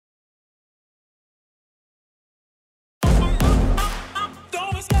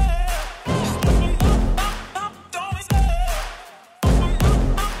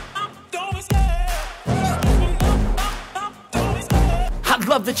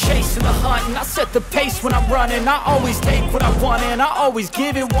love the chase and the hunt, and I set the pace when I'm running. I always take what I want and I always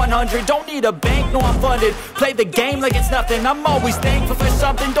give it 100. Don't need a bank, no I'm funded. Play the game like it's nothing. I'm always thankful for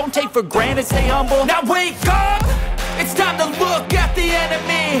something. Don't take for granted, stay humble. Now wake up! It's time to look at the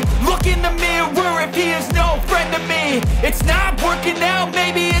enemy. Look in the mirror if he is no friend to me. It's not working out,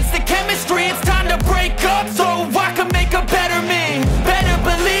 maybe it's the chemistry. It's time to break up so I can make a better me. Better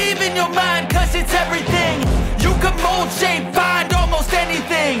believe in your mind, cause it's everything. You can mold, shape, find almost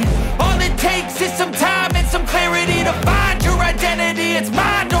anything. All it takes is some time and some clarity to find your identity. It's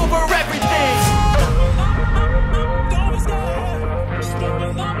mind over everything.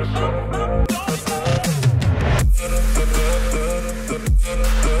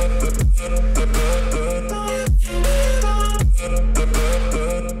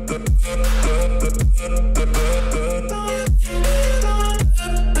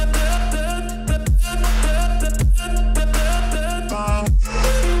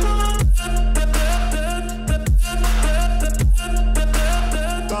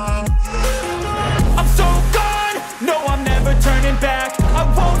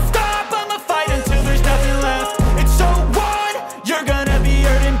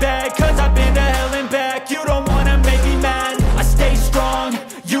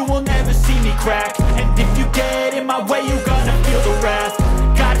 And if you get in my way, you gonna feel the wrath.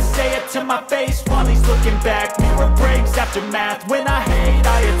 Gotta say it to my face while he's looking back. Mirror breaks after math. When I hate,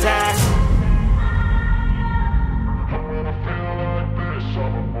 I attack. When I feel like this,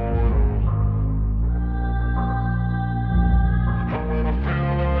 I'm immortal. When I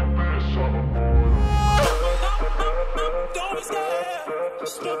feel like this, I'm immortal. Don't be scared.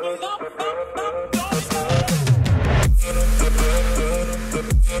 Just open up. Don't be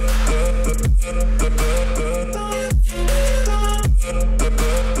scared.